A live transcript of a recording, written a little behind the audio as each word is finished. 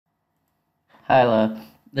Hello,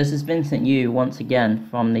 this is Vincent Yu once again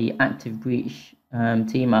from the Active Breach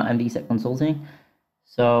team at MDSec Consulting.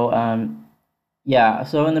 So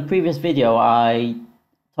so in the previous video I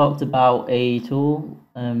talked about a tool,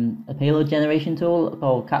 a payload generation tool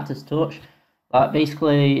called CACTUSTORCH that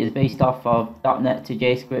basically is based off of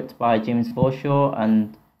DotNetToJScript by James Forshaw,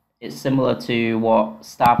 and it's similar to what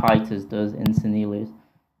Starfighters does in Cornelius,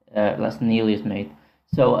 that Cornelius made.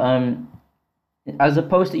 So as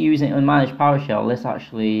opposed to using unmanaged PowerShell, this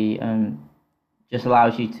actually just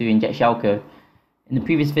allows you to inject shellcode. In the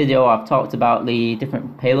previous video, I've talked about the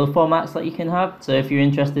different payload formats that you can have. So if you're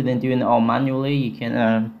interested in doing it all manually, you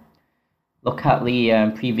can look at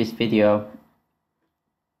the previous video.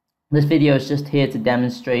 This video is just here to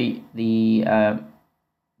demonstrate the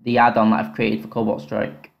add-on that I've created for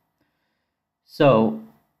CobaltStrike. So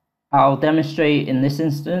I'll demonstrate in this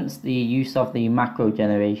instance the use of the macro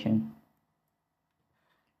generation.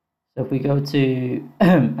 So if we go to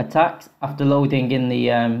attacks, after loading in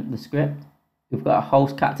the script, we've got a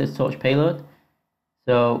host CACTUSTORCH payload.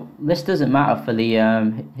 So this doesn't matter for the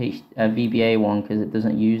VBA one because it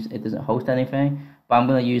doesn't host anything. But I'm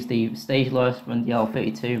going to use the stage lowest run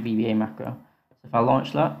DL32 VBA macro. So if I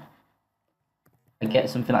launch that, I get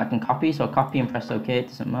something that I can copy. So I'll copy and press OK. It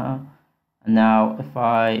doesn't matter. And now if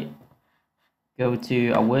I go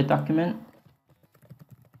to a Word document,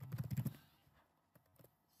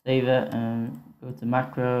 save it and go to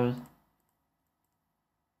macros,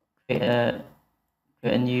 create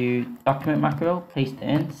a new document macro, paste it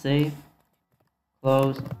in, save,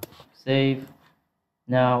 close, save.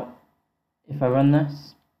 Now if I run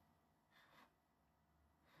this,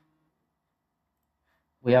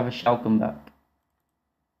 we have a shell come back.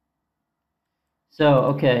 So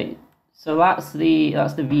okay, so that's the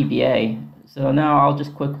VBA. So now I'll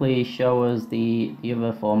just quickly show us the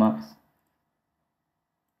other formats.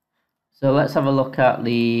 So let's have a look at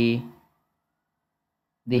the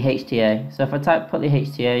HTA. So if I put the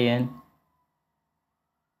HTA in,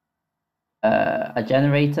 a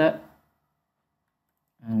generator,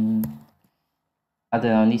 and I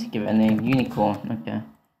don't know, I need to give it a name, unicorn. Okay.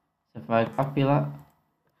 So if I copy that,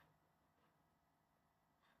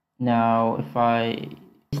 now if I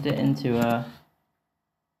paste it into a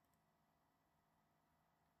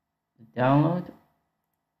download,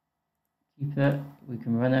 keep it, we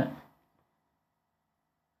can run it.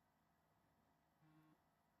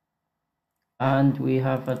 And we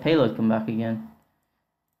have a payload come back again.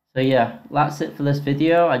 So yeah, that's it for this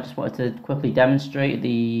video. I just wanted to quickly demonstrate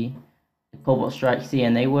the CobaltStrike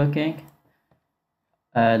CNA working,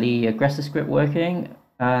 the Aggressor script working,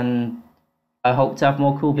 and I hope to have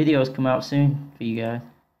more cool videos come out soon for you guys.